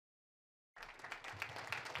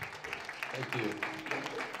Thank you.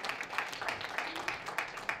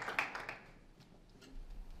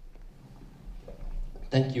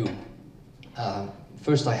 Thank you.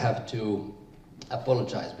 First, I have to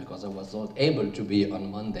apologize because I was not able to be on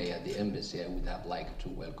Monday at the embassy. I would have liked to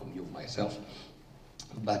welcome you myself.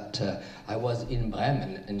 But I was in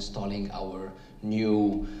Bremen installing our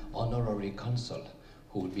new honorary consul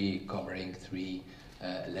who will be covering 3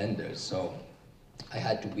 lenders. So I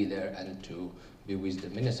had to be there and to be with the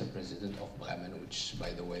minister president of Bremen, which, by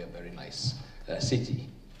the way, a very nice city.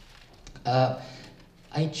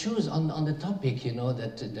 I choose on the topic,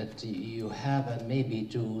 that you have, and maybe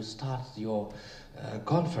to start your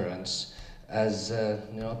conference as,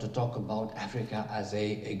 to talk about Africa as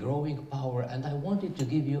a growing power. And I wanted to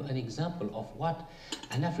give you an example of what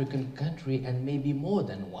an African country, and maybe more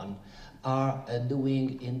than one, are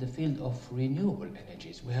doing in the field of renewable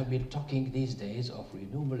energies. We have been talking these days of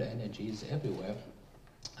renewable energies everywhere,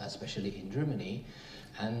 especially in Germany.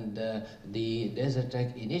 And the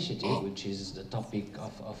Desertec initiative, which is the topic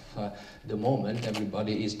of the moment,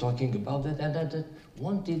 everybody is talking about that, and I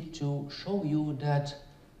wanted to show you that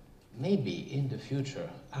maybe in the future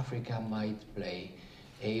Africa might play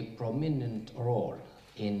a prominent role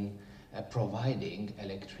in providing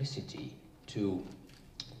electricity to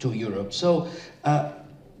Europe. So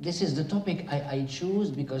this is the topic I choose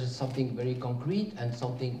because it's something very concrete and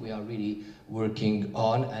something we are really working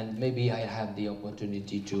on, and maybe I have the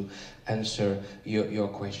opportunity to answer your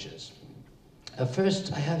questions.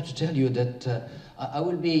 First, I have to tell you that I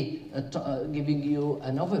will be giving you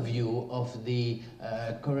an overview of the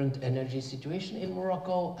current energy situation in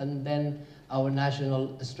Morocco, and then our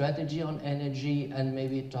national strategy on energy, and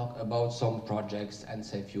maybe talk about some projects and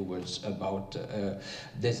say a few words about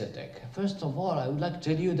Desertec. First of all, I would like to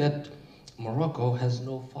tell you that Morocco has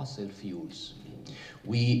no fossil fuels.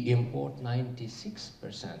 We import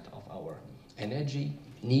 96% of our energy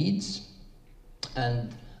needs,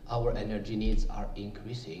 and our energy needs are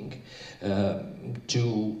increasing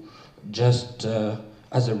to just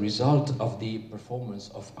as a result of the performance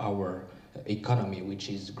of our economy, which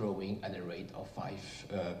is growing at a rate of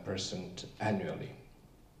 5% annually.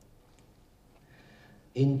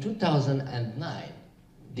 In 2009,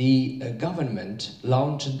 the government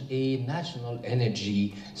launched a national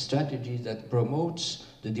energy strategy that promotes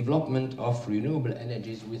the development of renewable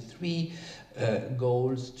energies with 3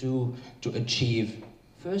 goals to achieve.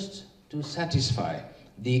 First, to satisfy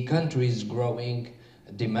the country's growing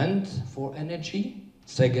demand for energy.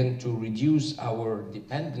 Second, to reduce our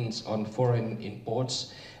dependence on foreign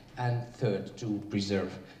imports. And third, to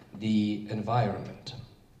preserve the environment.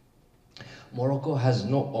 Morocco has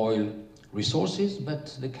no oil resources,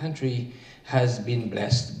 but the country has been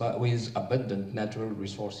blessed with abundant natural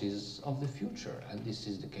resources of the future, and this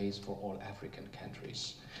is the case for all African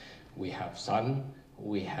countries. We have sun,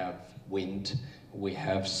 we have wind, we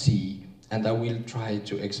have sea, and I will try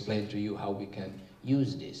to explain to you how we can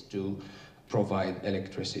use this to provide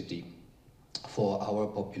electricity for our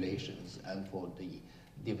populations and for the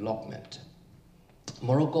development.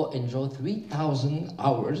 Morocco enjoys 3,000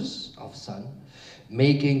 hours of sun,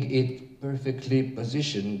 making it perfectly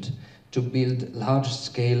positioned to build large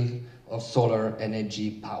scale of solar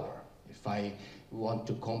energy power. If I want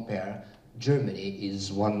to compare, Germany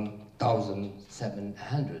is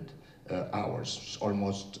 1,700 hours,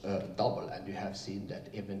 almost double, and you have seen that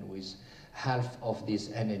even with half of this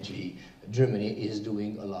energy, Germany is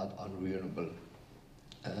doing a lot on renewable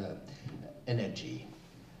energy.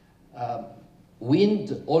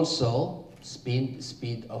 Wind also,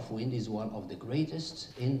 speed of wind is one of the greatest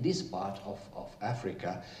in this part of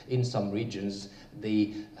Africa. In some regions,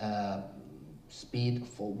 the speed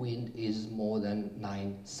for wind is more than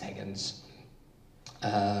 9 seconds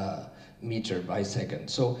meter by second.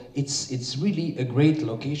 So it's really a great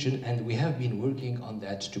location, and we have been working on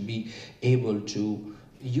that to be able to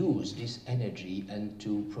use this energy and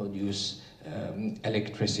to produce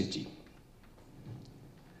electricity.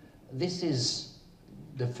 This is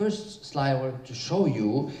the first slide I want to show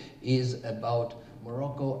you is about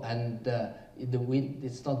Morocco, and the wind.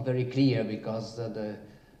 It's not very clear because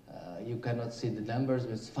you cannot see the numbers.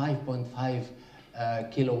 But it's 5.5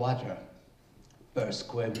 kilowatt per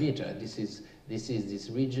square meter. This is this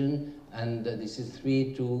region, and this is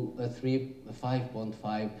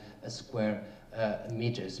 5.5 square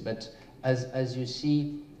meters. But as you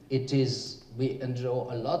see, we enjoy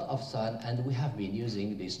a lot of sun, and we have been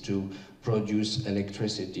using this to produce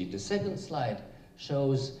electricity. The second slide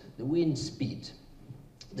shows the wind speed.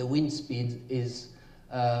 The wind speed is,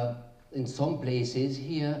 in some places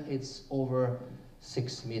here, it's over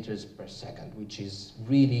 6 meters per second, which is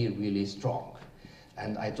really, really strong.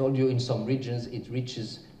 And I told you in some regions it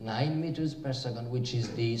reaches 9 meters per second, which is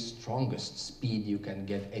the strongest speed you can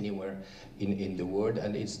get anywhere in the world.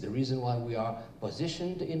 And it's the reason why we are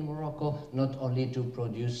positioned in Morocco, not only to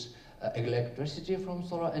produce electricity from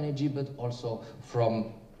solar energy, but also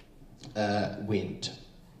from wind.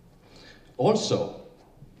 Also,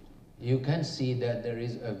 you can see that there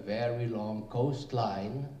is a very long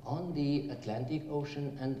coastline on the Atlantic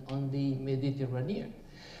Ocean and on the Mediterranean.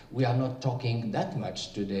 We are not talking that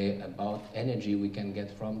much today about energy we can get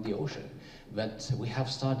from the ocean, but we have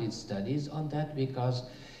started studies on that because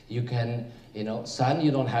you can, sun,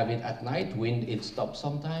 you don't have it at night, wind, it stops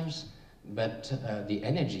sometimes, but the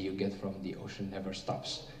energy you get from the ocean never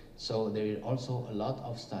stops. So there is also a lot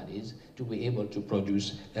of studies to be able to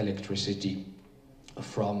produce electricity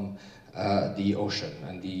from the ocean,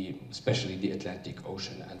 and especially the Atlantic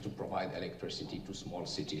Ocean, and to provide electricity to small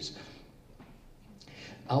cities.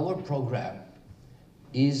 Our program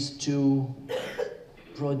is to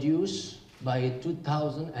produce by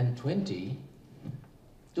 2020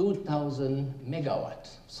 2,000 megawatt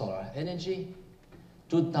solar energy,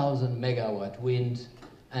 2,000 megawatt wind,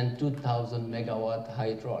 and 2,000 megawatt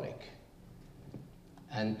hydraulic,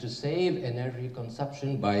 and to save energy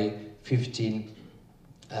consumption by 15%.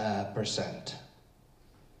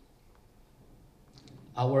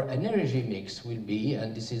 Our energy mix will be,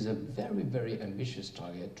 and this is a very, very ambitious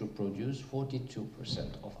target, to produce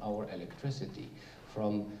 42% of our electricity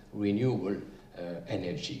from renewable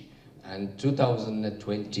energy. And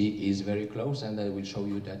 2020 is very close, and I will show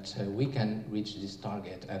you that we can reach this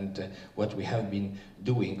target and what we have been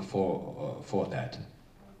doing for that.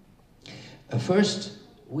 First,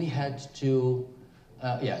 we had to,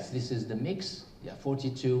 yes, this is the mix,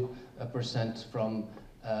 42% from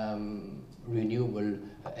renewable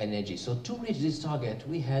energy. So to reach this target,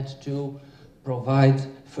 we had to provide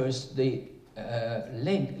first the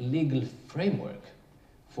legal framework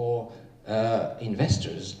for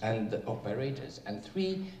investors and operators. And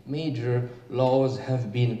 3 major laws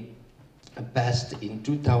have been passed in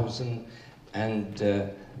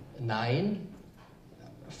 2009.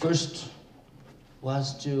 First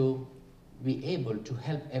was to be able to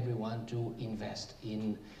help everyone to invest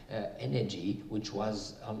in energy, which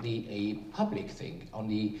was only a public thing.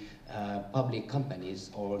 Only public companies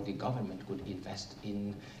or the government could invest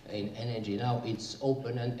in energy. Now it's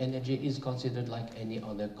open, and energy is considered like any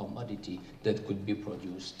other commodity that could be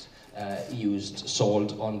produced, used,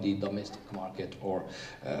 sold on the domestic market or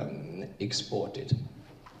exported.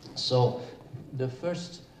 So the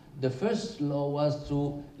first law was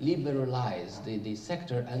to liberalize the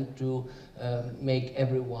sector and to make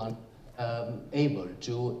everyone able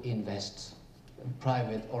to invest,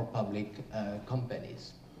 private or public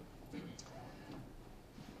companies.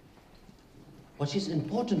 What is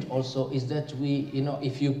important also is that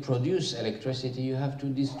if you produce electricity, you have to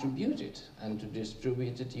distribute it. And to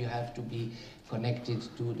distribute it, you have to be connected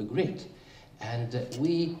to the grid. And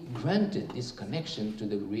we granted this connection to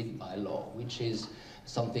the grid by law, which is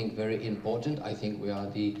something very important. I think we are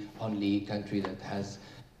the only country that has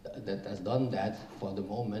done that for the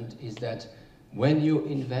moment, is that when you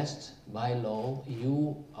invest by law,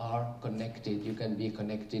 you are connected, you can be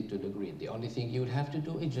connected to the grid. The only thing you would have to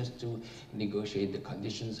do is just to negotiate the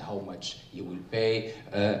conditions, how much you will pay,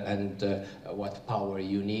 and what power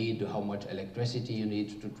you need, how much electricity you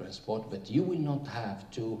need to transport, but you will not have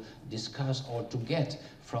to discuss or to get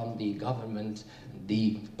from the government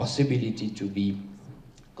the possibility to be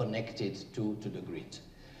connected to the grid.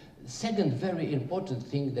 The second very important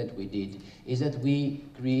thing that we did is that we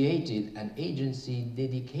created an agency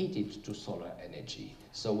dedicated to solar energy.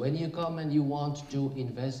 So when you come and you want to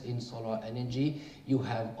invest in solar energy, you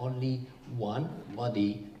have only one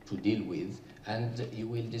body to deal with, and you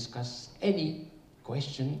will discuss any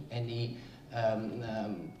question, any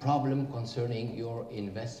problem concerning your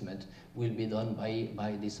investment will be done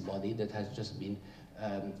by this body that has just been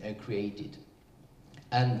created.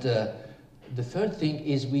 And the third thing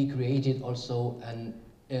is we created also an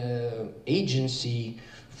agency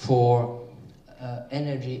for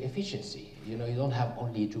energy efficiency. You don't have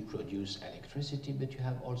only to produce electricity, but you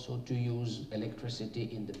have also to use electricity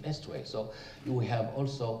in the best way. So you have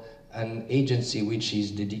also an agency which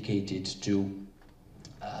is dedicated to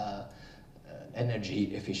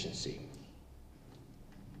energy efficiency.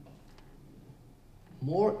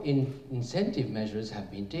 More incentive measures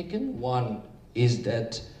have been taken. One is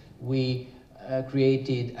that we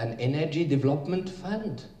created an energy development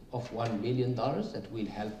fund of $1 billion that will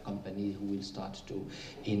help companies who will start to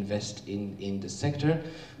invest in the sector,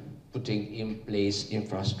 putting in place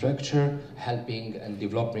infrastructure, helping and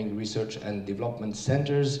developing research and development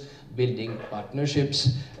centers, building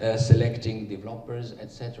partnerships, selecting developers,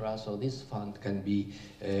 etc. So this fund can be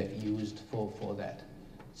used for that.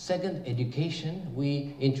 Second, education.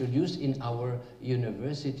 We introduced in our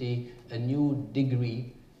university a new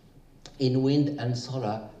degree in wind and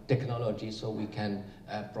solar technology, so we can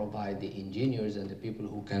provide the engineers and the people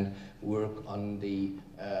who can work on the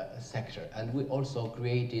sector. And we also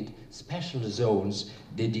created special zones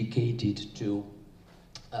dedicated to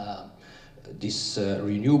this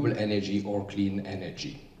renewable energy or clean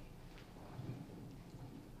energy.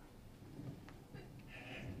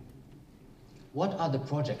 What are the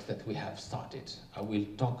projects that we have started? I will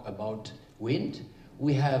talk about wind.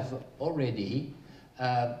 We have already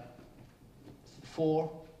 4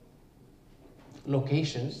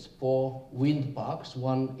 locations for wind parks,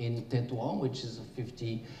 one in Tétouan, which is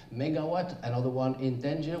 50 megawatt, another one in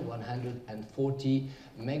Tanger, 140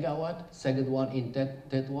 megawatt, second one in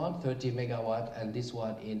Tétouan, 30 megawatt, and this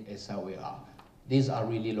one in Essaouira. These are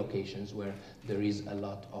really locations where there is a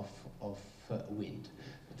lot of wind.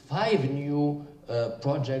 5 new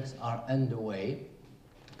projects are underway,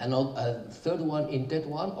 and a third one in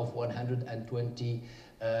Tétouan of 120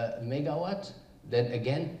 megawatt. Then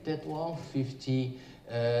again, Tétouan, 50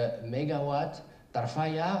 megawatt.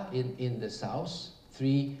 Tarfaya in the south,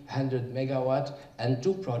 300 megawatt. And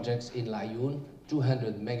 2 projects in Laayoune,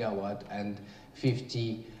 200 megawatt and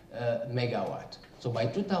 50 megawatt. So by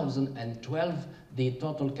 2012, the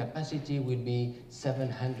total capacity will be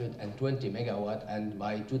 720 megawatt, and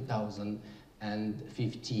by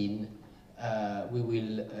 2015, we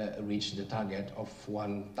will reach the target of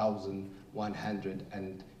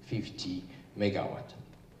 1,150 megawatt.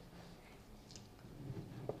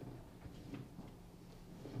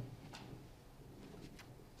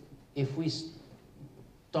 If we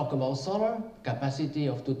talk about solar, capacity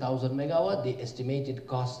of 2,000 megawatt, the estimated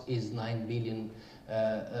cost is $9 billion,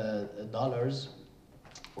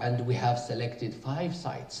 and we have selected 5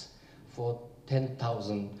 sites for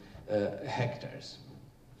 10,000 hectares.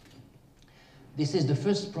 This is the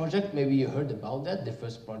first project, maybe you heard about that. The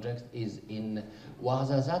first project is in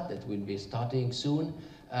Ouarzazate that will be starting soon.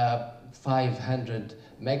 500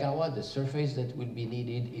 megawatt, the surface that will be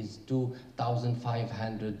needed is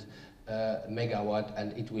 2,500 megawatt,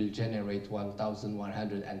 and it will generate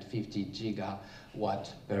 1,150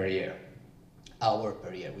 gigawatt per year, hour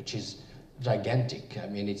per year, which is gigantic. I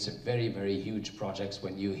mean, it's a very, very huge project.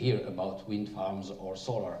 When you hear about wind farms or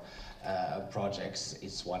solar projects,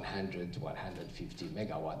 it's 100, 150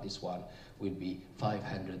 megawatt. This one will be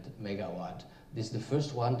 500 megawatt. This is the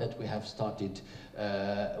first one that we have started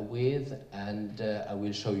with, and I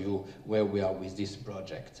will show you where we are with this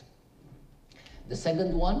project. The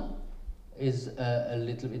second one is a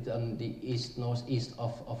little bit on the northeast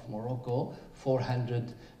of Morocco,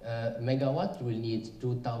 400 megawatt. We'll need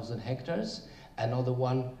 2,000 hectares. Another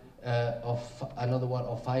one of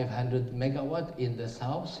 500 megawatt in the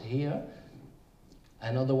south here.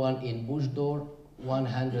 Another one in Boujdour,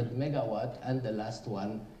 100 megawatt, and the last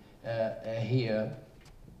one here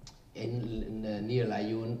in near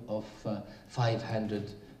Laayoune of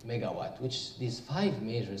 500 megawatt, which these 5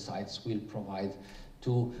 major sites will provide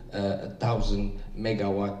 2,000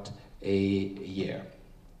 megawatt a year.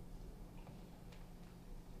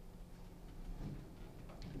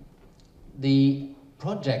 The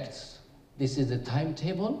projects, this is the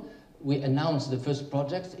timetable. We announced the first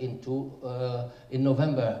projects in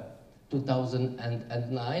November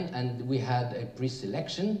 2009, and we had a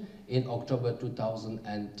pre-selection in October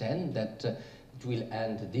 2010 that it will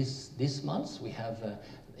end this month. We have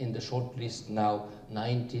in the short list now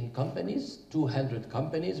 19 companies, 200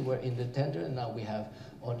 companies were in the tender. Now we have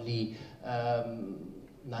only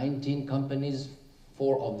 19 companies,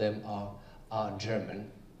 4 of them are German.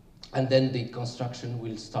 And then the construction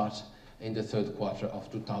will start in the third quarter of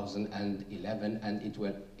 2011, and it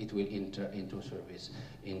will enter into service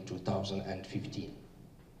in 2015.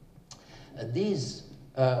 These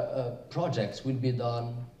projects will be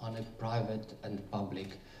done on a private and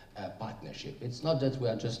public partnership. It's not that we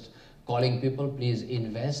are just calling people, please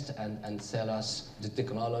invest and sell us the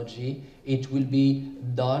technology. It will be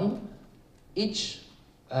done, each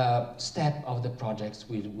step of the projects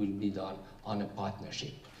will be done on a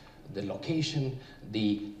partnership. The location,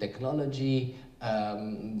 the technology,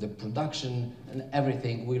 the production, and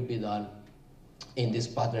everything will be done in this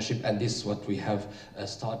partnership, and this is what we have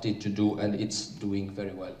started to do, and it's doing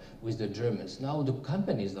very well with the Germans. Now the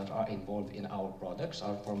companies that are involved in our products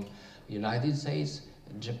are from United States,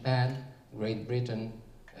 Japan, Great Britain,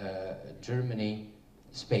 Germany,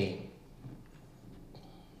 Spain.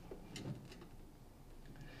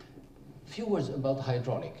 Few words about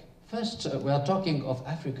hydraulic. First, we are talking of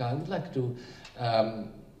Africa. I would like to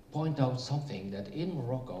point out something, that in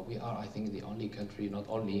Morocco, we are, I think, the only country, not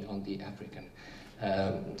only on the African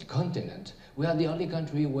continent, we are the only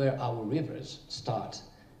country where our rivers start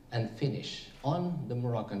and finish on the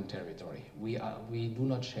Moroccan territory. We do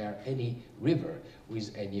not share any river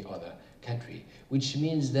with any other country, which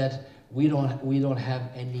means that we don't have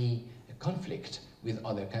any conflict with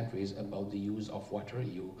other countries about the use of water.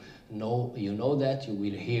 You know that, you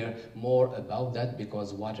will hear more about that,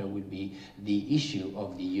 because water will be the issue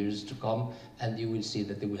of the years to come, and you will see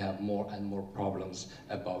that they will have more and more problems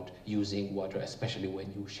about using water, especially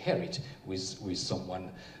when you share it with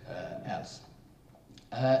someone else.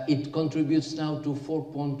 It contributes now to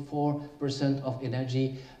 4.4% of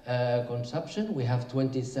energy consumption. We have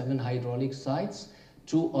 27 hydraulic sites.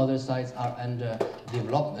 2 other sites are under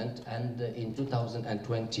development, and in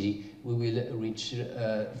 2020 we will reach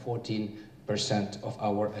 14% of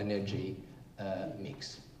our energy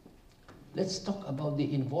mix. Let's talk about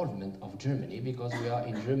the involvement of Germany, because we are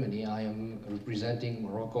in Germany. I am representing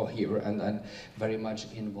Morocco here, and I'm very much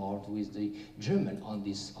involved with the German on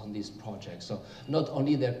this project. So not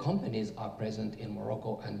only their companies are present in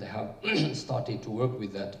Morocco and they have started to work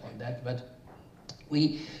with on that, but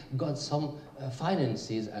we got some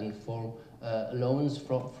finances and for loans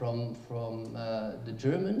from the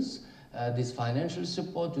Germans. This financial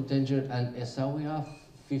support to Tanger and Essaouira,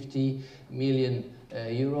 50 million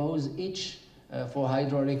euros each for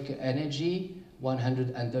hydraulic energy,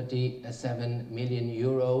 137 million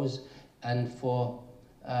euros, and for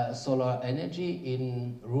solar energy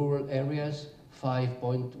in rural areas,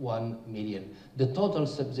 5.1 million. The total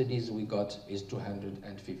subsidies we got is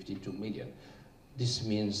 252 million. This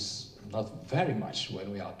means not very much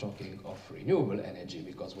when we are talking of renewable energy,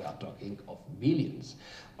 because we are talking of billions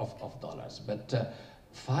of dollars. But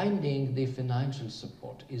finding the financial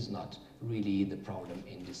support is not really the problem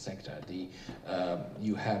in this sector.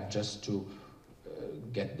 You have just to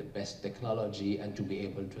get the best technology and to be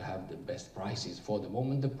able to have the best prices. For the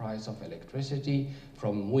moment, the price of electricity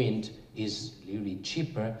from wind is really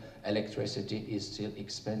cheaper. Electricity is still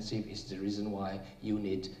expensive. It's the reason why you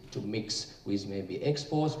need to mix with maybe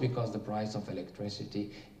exports, because the price of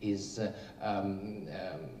electricity is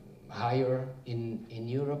higher in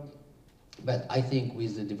Europe. But I think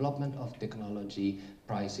with the development of technology,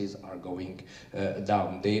 prices are going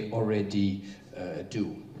down. They already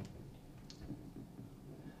do.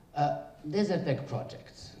 Desertec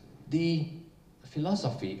projects. The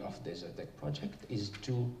philosophy of Desertec project is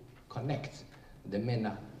to connect the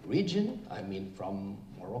MENA region, I mean from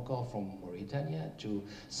Morocco, from Mauritania to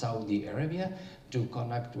Saudi Arabia, to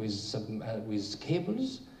connect with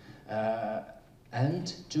cables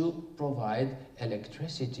and to provide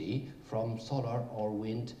electricity from solar or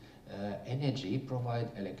wind energy,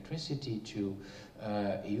 provide electricity to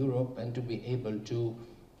Europe, and to be able to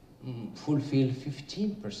fulfill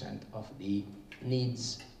 15% of the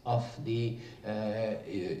needs of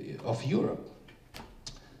Europe.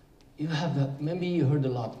 You have maybe you heard a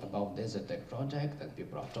lot about Desertec project, and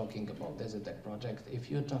people are talking about Desertec project.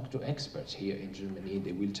 If you talk to experts here in Germany,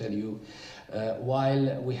 they will tell you,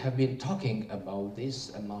 while we have been talking about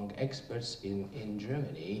this among experts in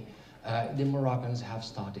Germany, the Moroccans have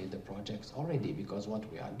started the projects already, because what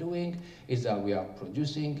we are doing is that we are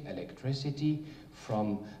producing electricity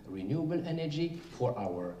from renewable energy for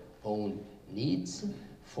our own needs,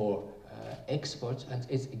 for exports, and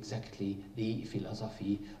it's exactly the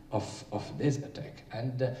philosophy of Desertec.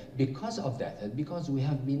 And because of that, and because we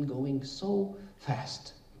have been going so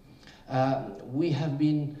fast, we have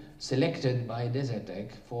been selected by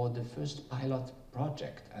Desertec for the first pilot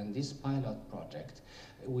project, and this pilot project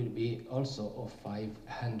will be also of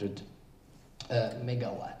 500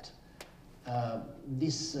 megawatt.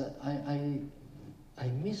 I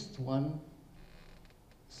missed one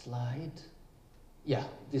slide. Yeah,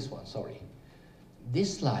 this one, sorry.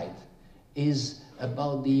 This slide is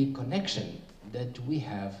about the connection that we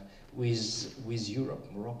have with Europe.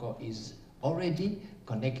 Morocco is already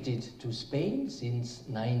connected to Spain since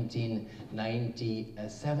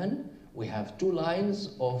 1997. We have 2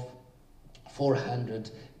 lines of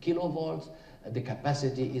 400 kilovolts. The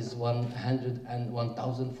capacity is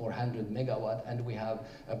 1,400 megawatt, and we have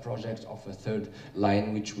a project of a 3rd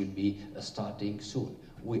line which will be starting soon.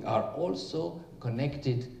 We are also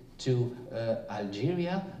connected to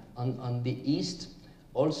Algeria on the east,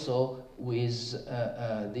 also with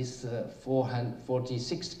this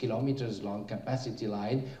 446 kilometers long capacity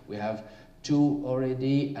line. We have 2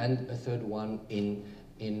 already and a third one in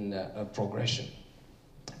progression.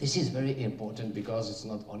 This is very important because it's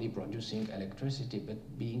not only producing electricity, but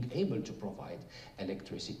being able to provide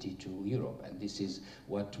electricity to Europe. And this is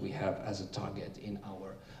what we have as a target in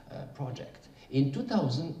our project. In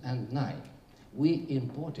 2009, we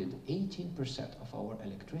imported 18% of our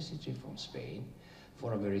electricity from Spain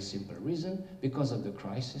for a very simple reason. Because of the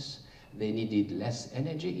crisis, they needed less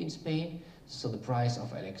energy in Spain, so the price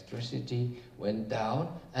of electricity went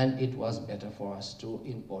down, and it was better for us to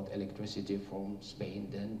import electricity from Spain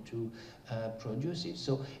than to produce it.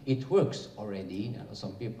 So it works already. Now,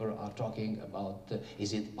 some people are talking about,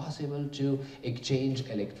 is it possible to exchange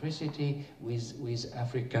electricity with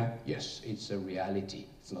Africa? Yes, it's a reality.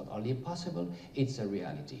 It's not only possible, it's a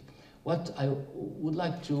reality. What I would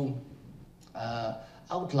like to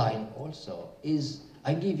outline also is,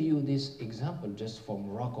 I give you this example just for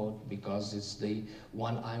Morocco because it's the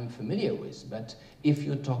one I'm familiar with. But if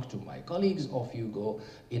you talk to my colleagues or if you go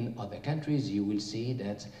in other countries, you will see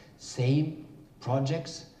that same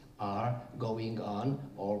projects are going on,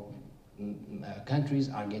 or countries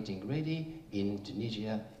are getting ready in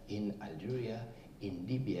Tunisia, in Algeria, in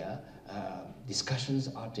Libya. Discussions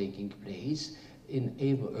are taking place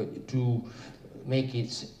in to make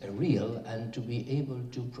it real and to be able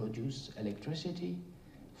to produce electricity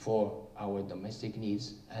for our domestic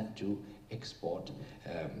needs and to export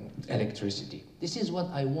electricity. This is what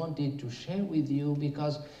I wanted to share with you,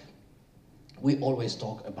 because we always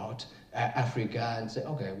talk about Africa and say,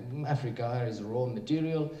 okay, Africa is raw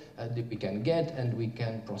material that we can get and we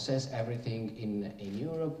can process everything in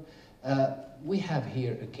Europe. We have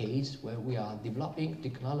here a case where we are developing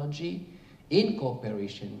technology in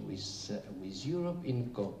cooperation with Europe, in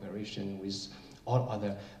cooperation with all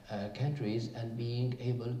other countries, and being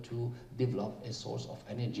able to develop a source of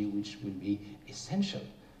energy which will be essential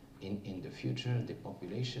in the future. The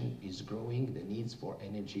population is growing, the needs for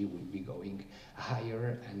energy will be going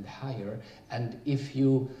higher and higher, and if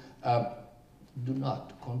you do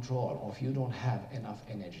not control, or if you don't have enough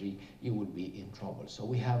energy, you will be in trouble. So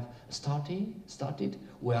we have started,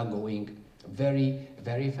 we are going very,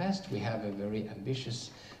 very fast. We have a very ambitious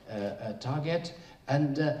target.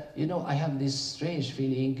 And, you know, I have this strange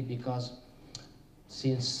feeling because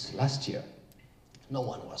since last year, no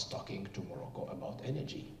one was talking to Morocco about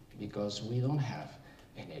energy, because we don't have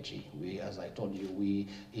energy. We, as I told you, we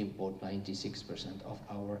import 96% of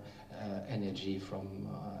our energy from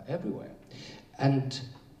everywhere. And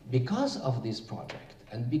because of this project,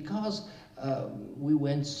 and because we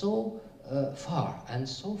went so far and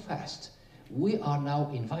so fast, we are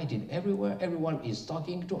now invited everywhere. Everyone is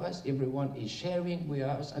talking to us, everyone is sharing with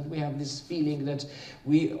us, and we have this feeling that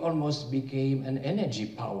we almost became an energy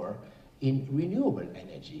power in renewable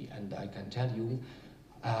energy. And I can tell you,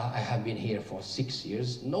 I have been here for 6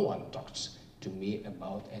 years. No one talks to me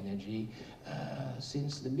about energy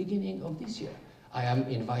since the beginning of this year. I am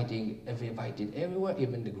invited everywhere.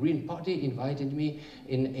 Even the Green Party invited me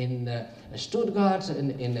in Stuttgart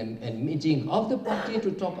in a meeting of the party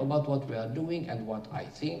to talk about what we are doing and what I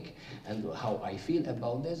think and how I feel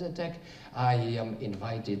about Desertec. I am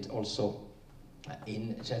invited also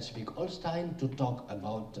in Schleswig-Holstein to talk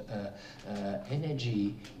about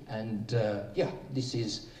energy, and yeah, this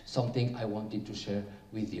is something I wanted to share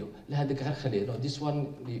with you. No, this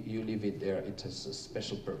one, you leave it there, it has a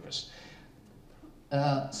special purpose.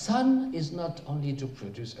 Sun is not only to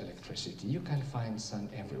produce electricity. You can find sun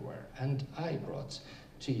everywhere. And I brought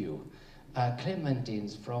to you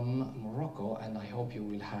clementines from Morocco, and I hope you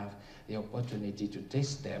will have the opportunity to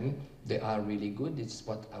taste them. They are really good. It's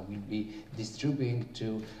what I will be distributing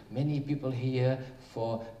to many people here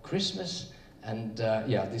for Christmas. And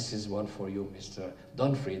yeah, this is one for you, Mr.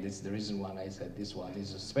 Donfried. It's the reason why I said this one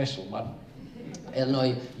is a special one.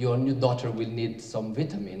 Elnoy, your new daughter will need some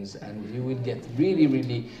vitamins, and you will get really,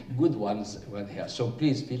 really good ones right here. So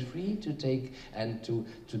please feel free to take and to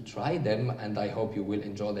try them, and I hope you will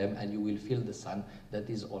enjoy them, and you will feel the sun that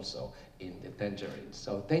is also in the tangerines.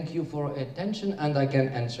 So thank you for attention, and I can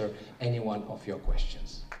answer any one of your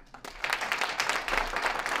questions.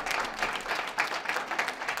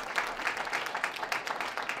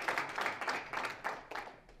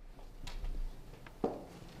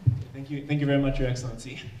 Thank you very much, Your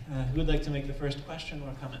Excellency. Who would like to make the first question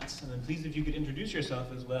or comments? And then please, if you could introduce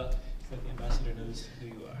yourself as well, so that the ambassador knows who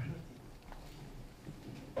you are.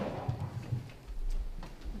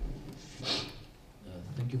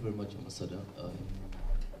 Thank you very much, Ambassador.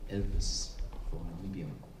 Elvis from Namibia.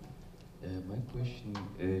 My question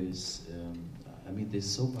is, I mean, there's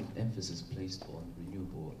so much emphasis placed on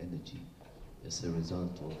renewable energy as a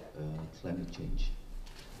result of climate change.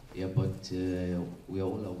 Yeah, but we are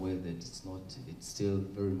all aware that it's still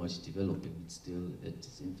very much developing. It's still at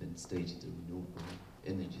its infant stage, the renewable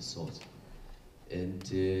energy source. And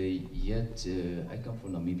yet, I come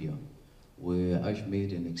from Namibia, where I've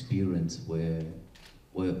made an experience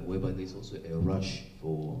whereby there's also a rush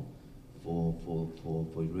for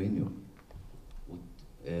uranium.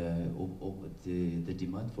 The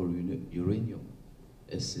demand for uranium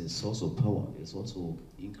as a source of power is also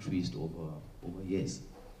increased over years.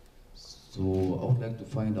 So I would like to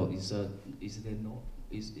find out: is there no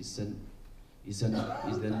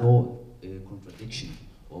contradiction,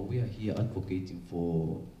 or we are here advocating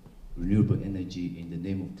for renewable energy in the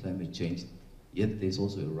name of climate change, yet there's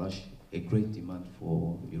also a great demand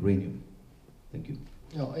for uranium? Thank you.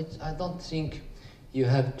 No, I don't think you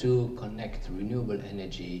have to connect renewable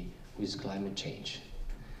energy with climate change.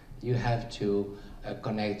 You have to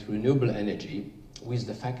connect renewable energy with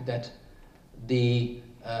the fact that the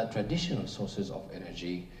traditional sources of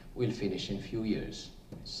energy will finish in few years.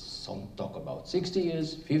 Some talk about 60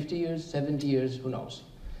 years, 50 years, 70 years, who knows.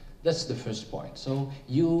 That's the first point. So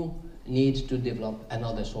you need to develop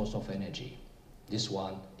another source of energy. This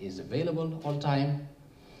one is available all the time.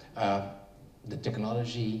 The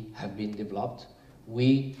technology have been developed.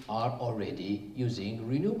 We are already using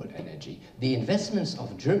renewable energy. The investments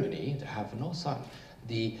of Germany, they have no sun.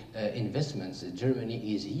 The investments in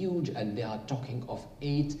Germany is huge, and they are talking of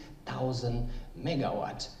 8,000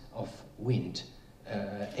 megawatts of wind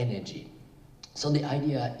energy. So the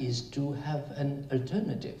idea is to have an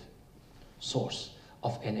alternative source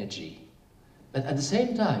of energy. But at the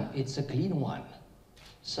same time, it's a clean one.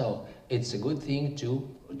 So it's a good thing to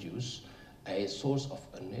produce a source of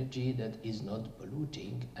energy that is not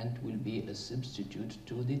polluting and will be a substitute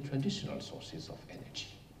to the traditional sources of energy.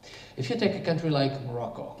 If you take a country like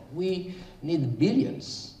Morocco, we need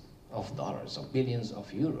billions of dollars or billions of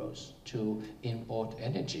euros to import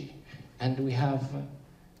energy, and we have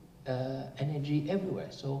energy everywhere.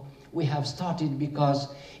 So we have started, because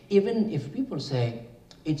even if people say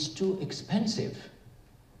it's too expensive,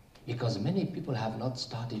 because many people have not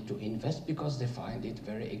started to invest because they find it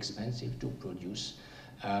very expensive to produce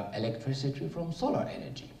electricity from solar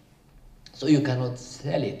energy. So you cannot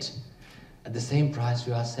sell it at the same price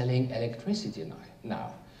you are selling electricity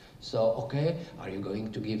now. So, okay, are you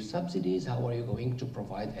going to give subsidies? How are you going to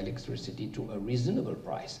provide electricity to a reasonable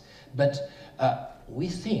price? But we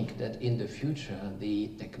think that in the future, the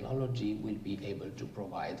technology will be able to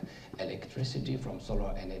provide electricity from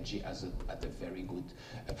solar energy at a very good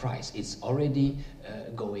price. It's already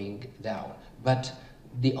going down. But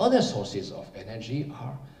the other sources of energy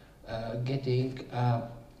are getting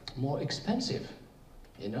more expensive.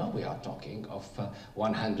 You know, we are talking of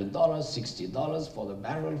 $100, $60 for the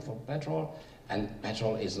barrel for petrol, and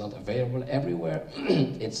petrol is not available everywhere.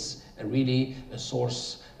 It's really a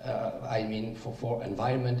source, I mean, for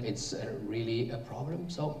environment, it's really a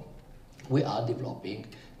problem. So we are developing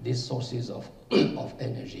these sources of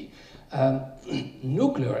energy.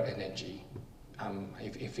 Nuclear energy,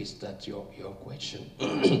 if it's that your question,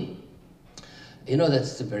 you know,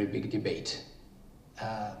 that's a very big debate.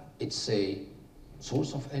 It's a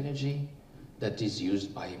source of energy that is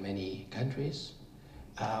used by many countries.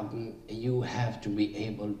 You have to be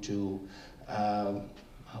able to,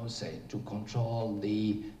 to control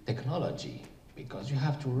the technology, because you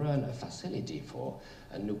have to run a facility for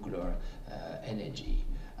a nuclear energy.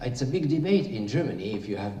 It's a big debate in Germany, if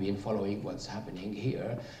you have been following what's happening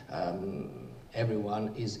here.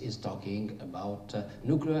 Everyone is talking about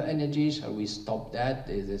nuclear energy. Shall we stop that?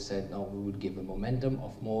 They said, no, we would give a momentum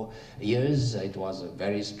of more years. It was a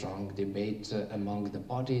very strong debate among the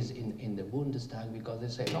parties in the Bundestag, because they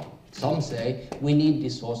say, no. Some say, we need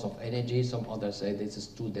this source of energy. Some others say, this is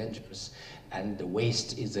too dangerous, and the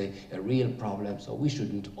waste is a real problem, so we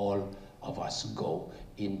shouldn't all of us go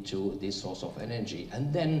into this source of energy.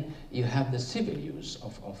 And then you have the civil use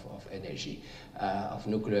of energy, of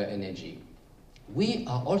nuclear energy. We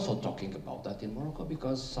are also talking about that in Morocco,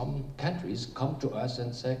 because some countries come to us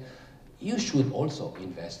and say, you should also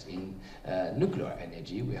invest in nuclear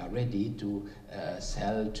energy. We are ready to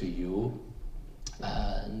sell to you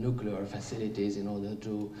nuclear facilities in order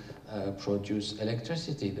to produce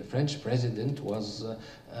electricity. The French president was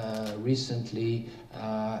recently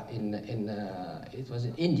it was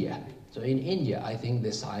in India. So in India, I think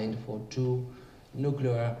they signed for 2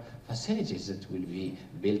 nuclear facilities that will be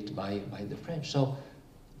built by the French. So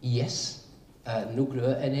yes,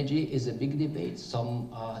 Nuclear energy is a big debate. Some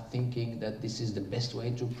are thinking that this is the best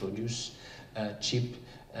way to produce cheap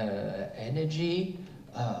energy.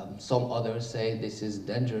 Some others say this is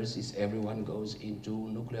dangerous if everyone goes into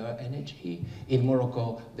nuclear energy. In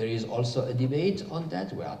Morocco, there is also a debate on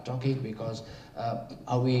that. We are talking because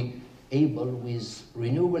are we able with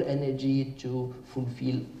renewable energy to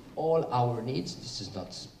fulfill all our needs? This is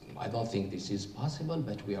not, I don't think this is possible,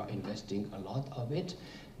 but we are investing a lot of it.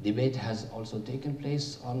 Debate has also taken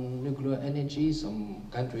place on nuclear energy. Some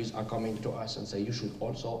countries are coming to us and say you should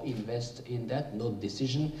also invest in that. No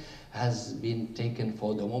decision has been taken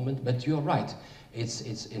for the moment, but you're right.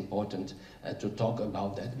 It's important to talk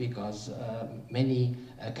about that because many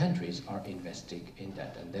countries are investing in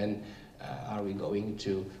that. And then are we going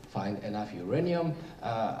to find enough uranium?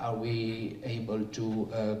 Are we able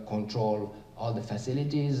to control all the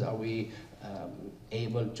facilities? Are we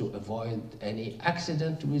able to avoid any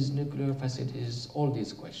accident with nuclear facilities? All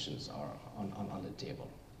these questions are on the table.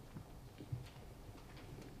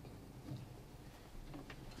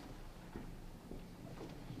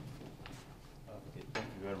 Okay, thank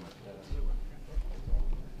you very much.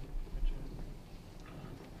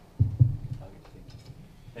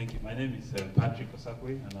 Thank you. My name is Patrick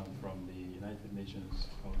Osakwe, and I'm from the United Nations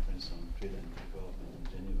Conference on Trade and Development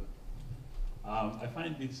in Geneva. I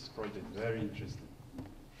find this project very interesting.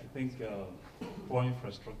 I think poor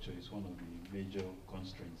infrastructure is one of the major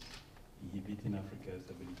constraints inhibiting Africa's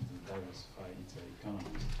ability to diversify its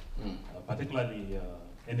economies, particularly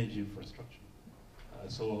energy infrastructure.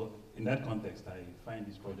 So in that context, I find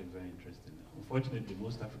this project very interesting. Unfortunately,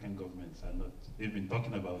 most African governments are not, they've been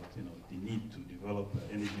talking about the need to develop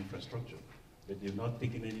energy infrastructure, but they've not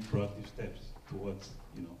taken any proactive steps towards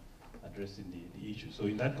addressing the issue. So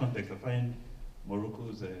in that context, I find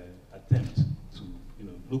Morocco's attempt to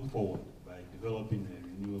look forward by developing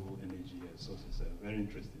renewable energy sources very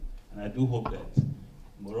interesting. And I do hope that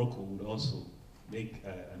Morocco would also make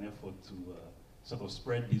an effort to sort of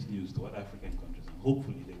spread this news to other African countries, and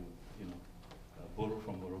hopefully they would borrow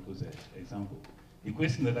from Morocco's example. The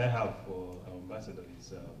question that I have for our ambassador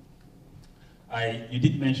is, you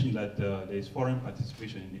did mention that there is foreign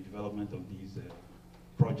participation in the development of these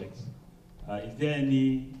projects. Is there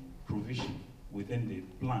any provision within the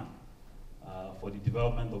plan for the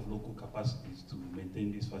development of local capacities to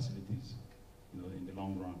maintain these facilities, in the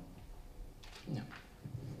long run?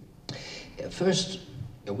 Yeah. First,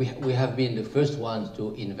 we have been the first ones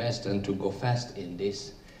to invest and to go fast in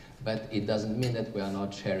this, but it doesn't mean that we are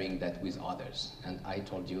not sharing that with others. And I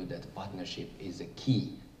told you that partnership is a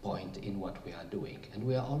key point in what we are doing. And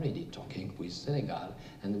we are already talking with Senegal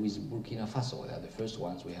and with Burkina Faso. They are the first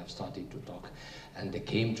ones we have started to talk. And they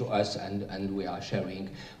came to us and we are sharing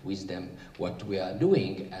with them what we are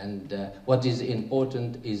doing. And what is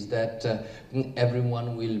important is that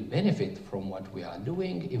everyone will benefit from what we are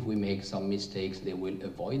doing. If we make some mistakes, they will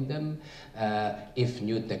avoid them. If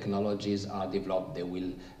new technologies are developed, they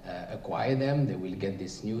will acquire them. They will get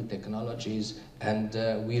these new technologies. And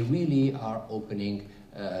we really are opening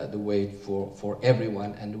the way for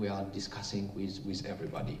everyone, and we are discussing with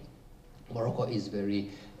everybody. Morocco is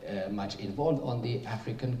very much involved on the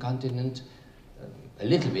African continent, a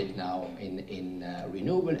little bit now in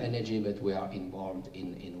renewable energy, but we are involved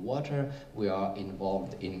in water, we are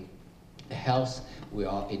involved in health, we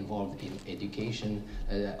are involved in education,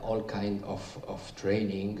 all kinds of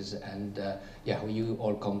trainings, and yeah, you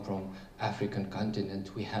all come from African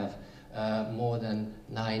continent. We have more than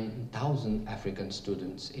 9,000 African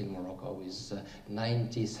students in Morocco, with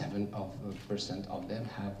 97% of them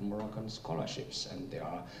have Moroccan scholarships, and they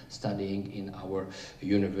are studying in our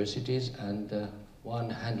universities, and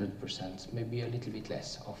 100%, maybe a little bit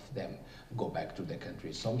less of them go back to their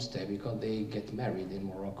country. Some stay because they get married in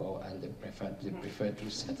Morocco and they prefer to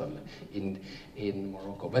settle in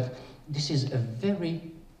Morocco. But this is a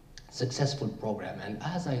very successful program, and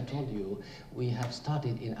as I told you, we have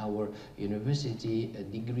started in our university a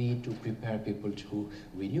degree to prepare people to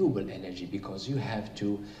renewable energy, because you have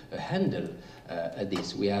to handle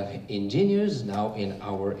this. We have engineers now in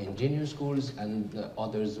our engineer schools, and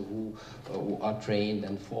others who are trained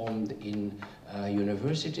and formed in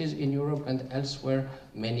universities in Europe and elsewhere,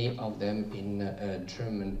 many of them in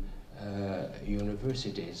German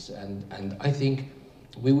universities, and I think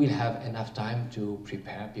we will have enough time to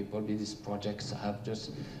prepare people. These projects have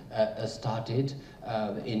just started.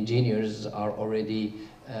 The engineers are already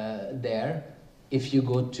there. If you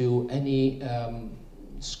go to any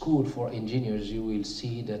school for engineers, you will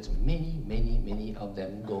see that many of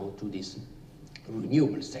them go to these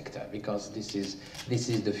renewable sector, because this is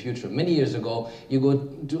the future. Many years ago, you go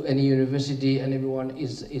to any university and everyone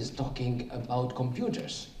is talking about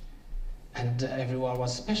computers. And everyone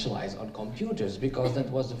was specialized on computers because that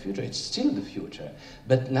was the future. It's still the future.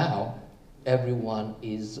 But now, everyone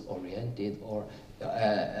is oriented or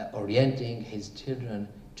orienting his children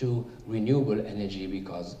to renewable energy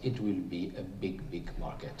because it will be a big, big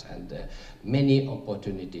market and many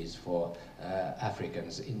opportunities for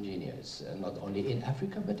Africans engineers, not only in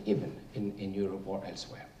Africa, but even in Europe or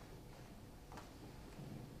elsewhere.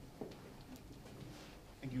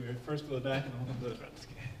 Thank you. We'll first go back and then we'll come to the front.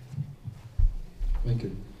 Thank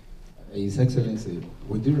you. His Excellency,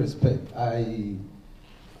 with due respect, I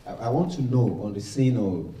want to know on the scene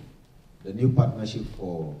of the new partnership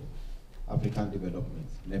for African development,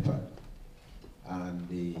 NEPAD, and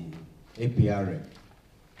the APRM,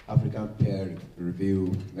 African Peer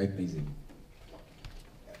Review Mechanism.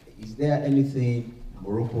 Is there anything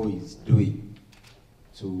Morocco is doing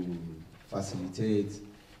to facilitate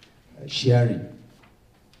sharing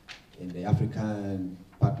in the African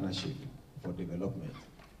partnership for development,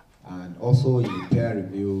 and also in the peer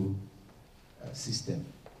review system?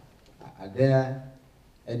 Are there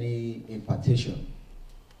any impartation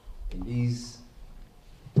in these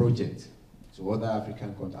projects to other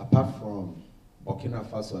African countries, apart from Burkina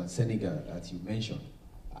Faso and Senegal that you mentioned?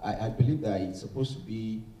 I believe that it's supposed to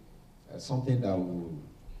be something that will,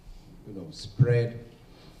 spread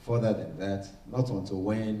further than that, not until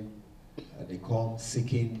when they come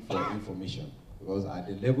seeking for information. Because at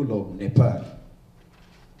the level of Nepal,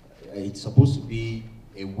 it's supposed to be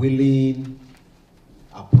a willing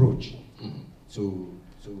approach to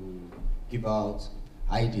give out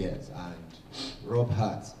ideas and rub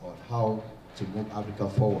hearts on how to move Africa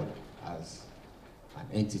forward as an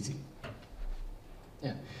entity.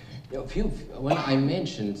 Yeah. When I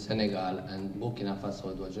mentioned Senegal and Burkina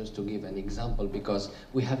Faso, it was just to give an example because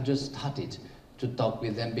we have just started to talk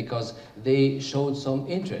with them because they showed some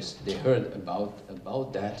interest. They heard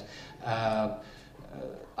about that.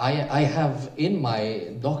 I have in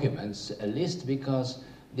my documents a list because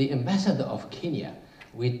the ambassador of Kenya,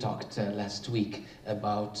 we talked last week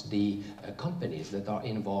about the companies that are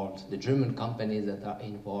involved, the German companies that are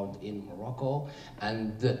involved in Morocco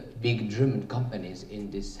and the big German companies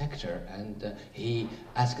in this sector. And he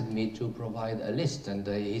asked me to provide a list, and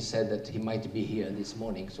he said that he might be here this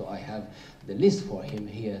morning, so I have the list for him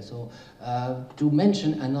here. So to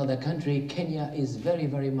mention another country, Kenya is very,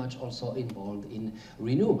 very much also involved in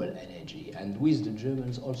renewable energy, and with the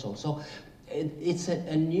Germans also. So it's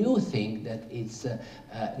a new thing that it's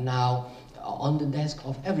now on the desk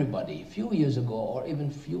of everybody. A few years ago, or even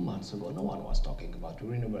a few months ago, no one was talking about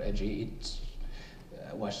renewable energy. It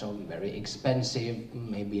was so very expensive,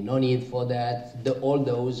 maybe no need for that. All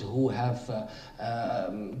those who have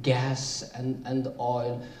gas and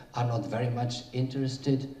oil are not very much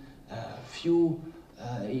interested. Few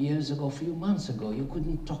years ago, few months ago, you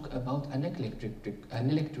couldn't talk about an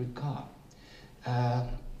electric car.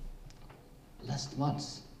 Last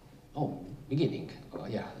month,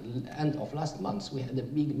 end of last month, we had a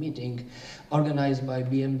big meeting organized by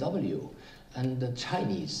BMW and the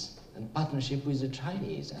Chinese, and partnership with the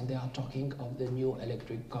Chinese, and they are talking of the new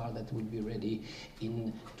electric car that will be ready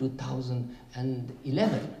in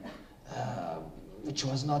 2011. Which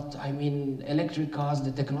was not, electric cars,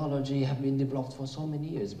 the technology have been developed for so many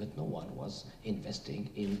years, but no one was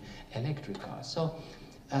investing in electric cars. So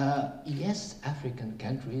yes, African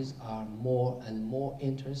countries are more and more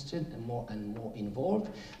interested and more involved.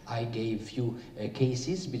 I gave few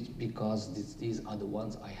cases because these are the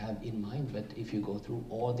ones I have in mind, but if you go through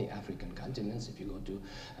all the African continents, if you go to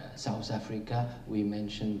South Africa, we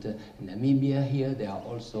mentioned Namibia here, they are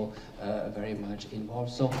also very much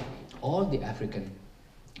involved. So all the African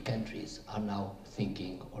countries are now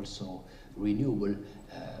thinking also renewable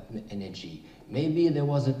energy. Maybe there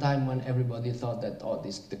was a time when everybody thought that, oh,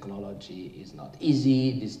 this technology is not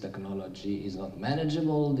easy, this technology is not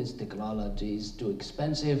manageable, this technology is too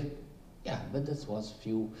expensive. Yeah, but that was a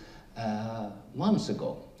few months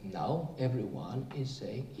ago. Now everyone is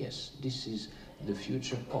saying, yes, this is the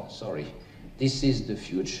future. Oh, sorry. This is the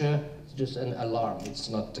future. It's just an alarm. It's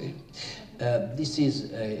not. This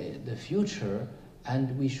is the future,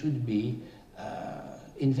 and we should be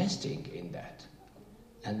investing in that.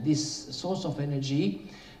 And this source of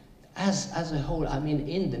energy, as a whole,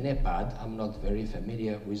 in the NEPAD, I'm not very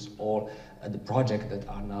familiar with all the projects that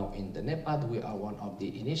are now in the NEPAD. We are one of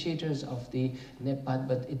the initiators of the NEPAD,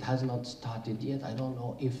 but it has not started yet. I don't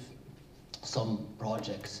know if some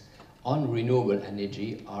projects on renewable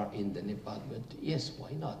energy are in the Nepal, but yes,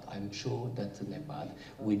 why not? I'm sure that Nepal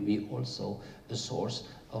will be also a source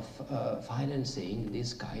of financing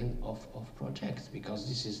this kind of projects, because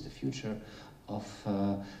this is the future of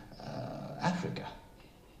Africa.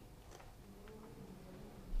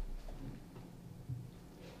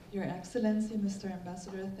 Your Excellency, Mr.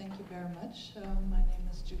 Ambassador, thank you very much. My name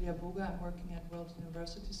is Julia Boga. I'm working at World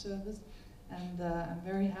University Service, and I'm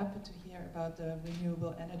very happy to hear about the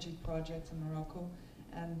renewable energy projects in Morocco,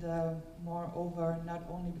 and moreover, not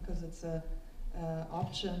only because it's an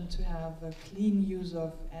option to have a clean use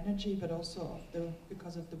of energy, but also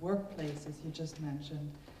because of the workplaces you just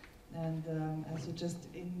mentioned. And as you just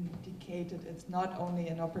indicated, it's not only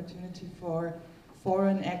an opportunity for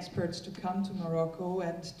foreign experts to come to Morocco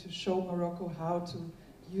and to show Morocco how to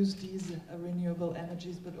use these renewable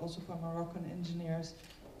energies, but also for Moroccan engineers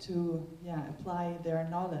to apply their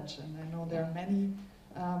knowledge. And I know there are many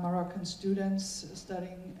Moroccan students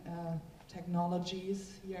studying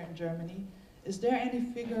technologies here in Germany. Is there any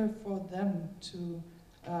figure for them to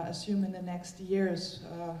assume in the next years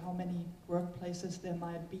how many workplaces there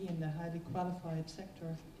might be in the highly qualified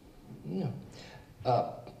sector? Yeah.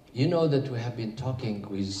 You know that we have been talking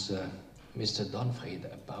with Mr. Donfried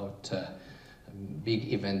about a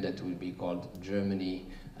big event that will be called Germany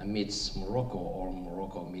meets Morocco, or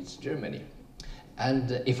Morocco meets Germany.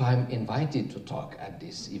 And if I'm invited to talk at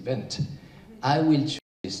this event, I will choose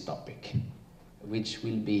this topic, which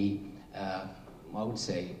will be, I would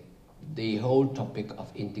say, the whole topic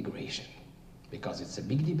of integration, because it's a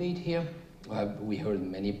big debate here. We heard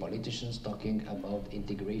many politicians talking about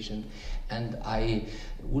integration, and I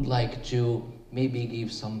would like to maybe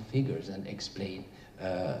give some figures and explain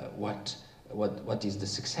what is the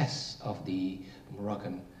success of the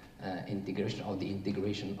Moroccan integration, or the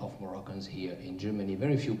integration of Moroccans here in Germany.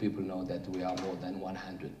 Very few people know that we are more than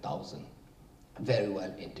 100,000, very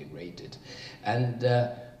well integrated. And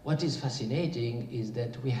what is fascinating is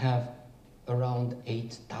that we have around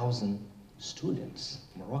 8,000 students,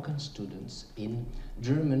 Moroccan students, in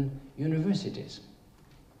German universities.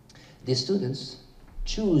 The students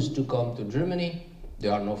choose to come to Germany.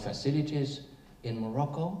 There are no facilities in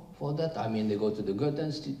Morocco for that. I mean, they go to the Goethe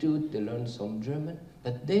Institute, they learn some German,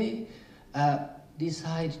 but they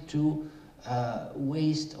decide to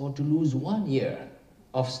waste or to lose 1 year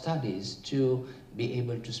of studies to be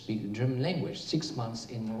able to speak the German language. 6 months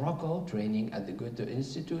in Morocco, training at the Goethe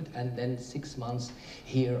Institute, and then 6 months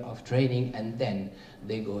here of training, and then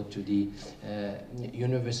they go to the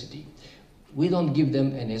university. We don't give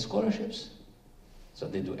them any scholarships, so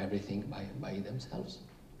they do everything by themselves.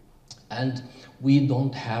 And we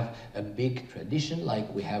don't have a big tradition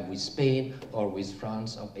like we have with Spain or with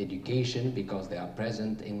France of education, because they are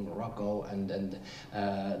present in Morocco, and then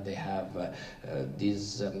they have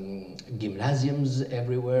these gymnasiums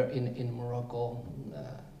everywhere in Morocco,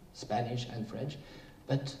 Spanish and French.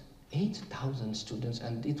 But 8,000 students,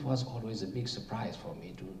 and it was always a big surprise for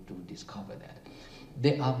me to discover that.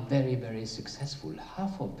 They are very, very successful.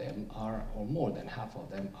 Half of them are, or more than half of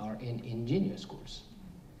them, are in engineer schools.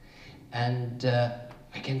 And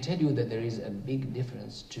I can tell you that there is a big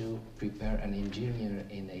difference to prepare an engineer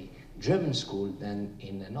in a German school than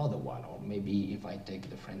in another one, or maybe if I take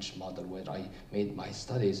the French model where I made my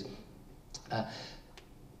studies.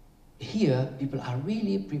 Here, people are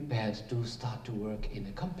really prepared to start to work in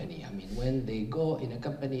a company. I mean, when they go in a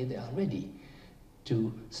company, they are ready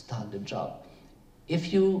to start the job.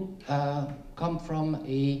 If you come from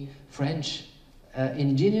a French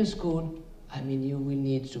engineer school, I mean, you will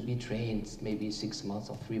need to be trained maybe 6 months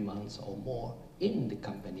or 3 months or more in the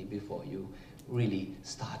company before you really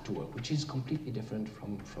start to work, which is completely different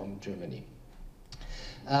from Germany.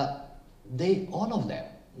 All of them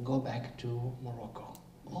go back to Morocco.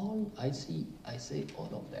 I say all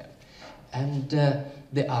of them. And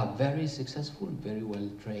they are very successful, very well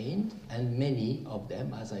trained, and many of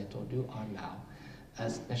them, as I told you, are now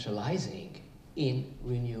specializing in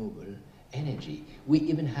renewable energy. We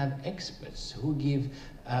even have experts who give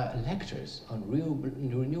lectures on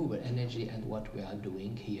renewable energy and what we are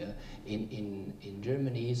doing here in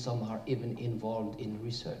Germany. Some are even involved in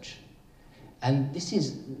research. And this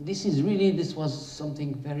was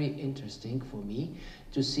something very interesting for me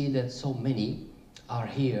to see that so many are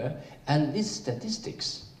here. And these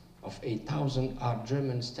statistics of 8,000 are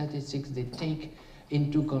German statistics. They take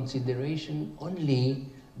into consideration only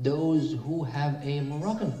those who have a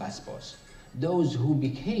Moroccan passport. Those who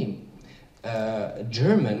became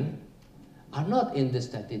German are not in the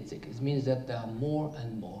statistic. It means that there are more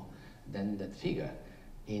and more than that figure.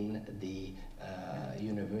 in the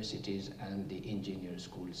universities and the engineer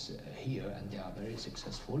schools here, and they are very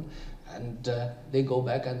successful. And they go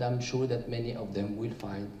back, and I'm sure that many of them will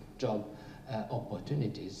find job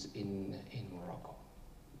opportunities in Morocco.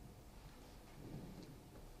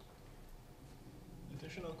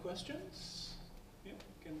 Additional questions? Yeah,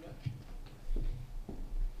 can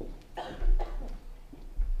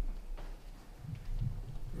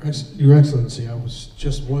Your Excellency, I was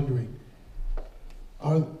just wondering,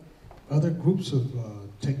 are there groups of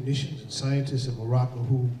technicians and scientists in Morocco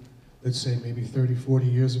who, let's say maybe 30, 40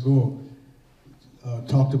 years ago,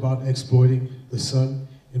 talked about exploiting the sun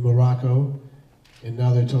in Morocco, and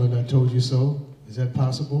now they're telling "I told you so"? Is that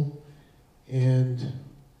possible? And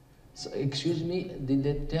so, excuse me, did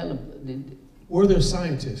they tell? Were there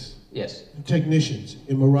scientists, yes, and technicians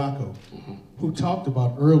in Morocco who talked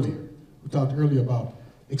earlier about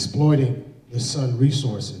exploiting the sun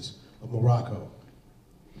resources of Morocco?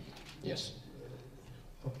 Yes.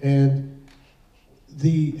 And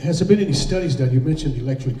has there been any studies done? You mentioned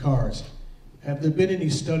electric cars. Have there been any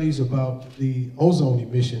studies about the ozone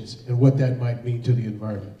emissions and what that might mean to the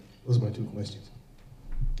environment? Those are my two questions.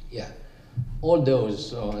 Yeah. All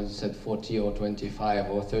those, as I said, 40 or 25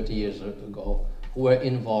 or 30 years ago, who were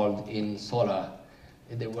involved in solar,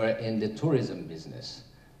 they were in the tourism business,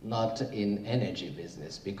 not in energy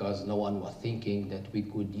business, because no one was thinking that we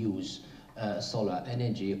could use solar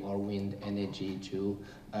energy or wind energy to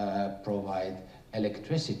provide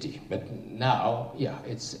electricity. But now, yeah,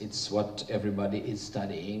 it's what everybody is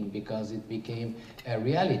studying, because it became a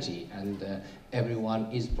reality, and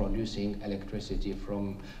everyone is producing electricity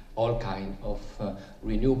from all kind of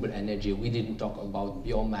renewable energy. We didn't talk about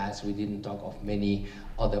biomass, we didn't talk of many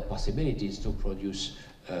other possibilities to produce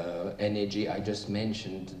energy. I just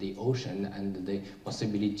mentioned the ocean and the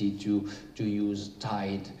possibility to use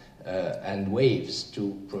tide and waves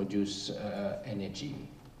to produce energy.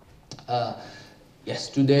 Yes,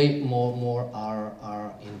 today more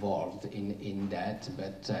are involved in that,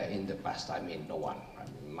 but in the past, I mean, no one. I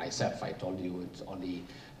mean, myself, I told you it's only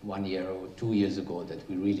 1 year or 2 years ago that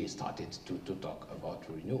we really started to talk about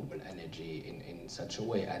renewable energy in such a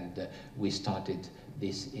way, and we started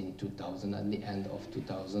this in 2000, at the end of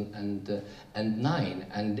 2009,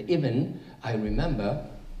 and even I remember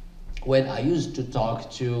when I used to talk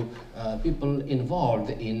to people involved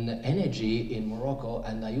in energy in Morocco,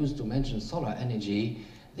 and I used to mention solar energy,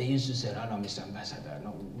 they used to say, "Oh, no, Mr. Ambassador,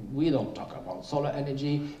 no, we don't talk about solar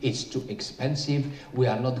energy, it's too expensive, we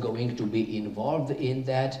are not going to be involved in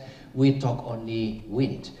that, we talk only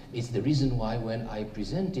wind." It's the reason why when I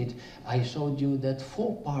presented, I showed you that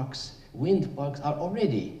 4 parks, wind parks, are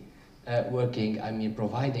already working, I mean,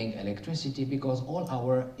 providing electricity, because all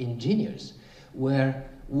our engineers were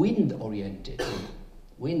wind-oriented,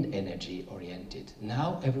 wind energy-oriented.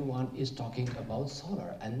 Now everyone is talking about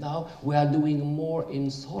solar, and now we are doing more in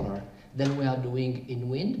solar than we are doing in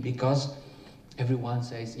wind, because everyone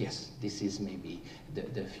says, yes, this is maybe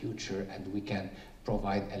the future, and we can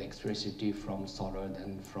provide electricity from solar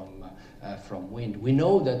than from wind. We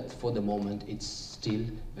know that for the moment it's still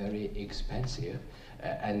very expensive,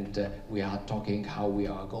 and we are talking how we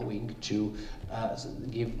are going to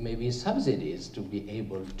give maybe subsidies to be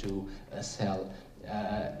able to sell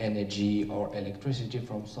energy or electricity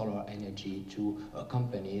from solar energy to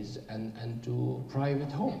companies and to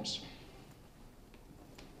private homes.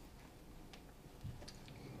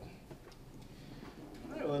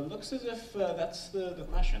 Well, it looks as if that's the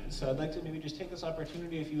question. So I'd like to maybe just take this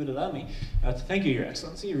opportunity, if you would allow me, to thank you, Your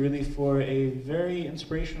Excellency, really for a very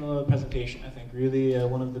inspirational presentation. I think really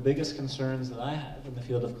one of the biggest concerns that I have in the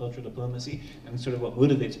field of cultural diplomacy, and sort of what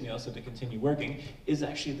motivates me also to continue working, is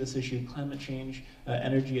actually this issue of climate change,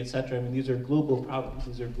 energy, etc. I mean, these are global problems,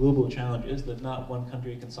 these are global challenges that not one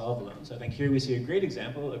country can solve alone. So I think here we see a great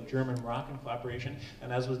example of German-Moroccan cooperation,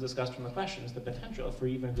 and as was discussed from the questions, the potential for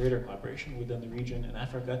even greater cooperation within the region and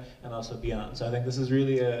Africa and also beyond. So I think this is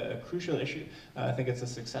really a crucial issue. I think it's a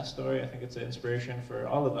success story. I think it's an inspiration for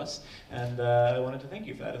all of us. And I wanted to thank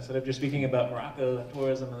you for that. Instead of just speaking about Morocco and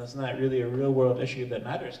tourism and this and that, really a real world issue that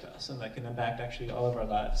matters to us and that can impact actually all of our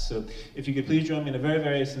lives. So if you could please join me in a very,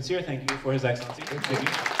 very sincere thank you for His Excellency. Thank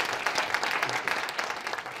you.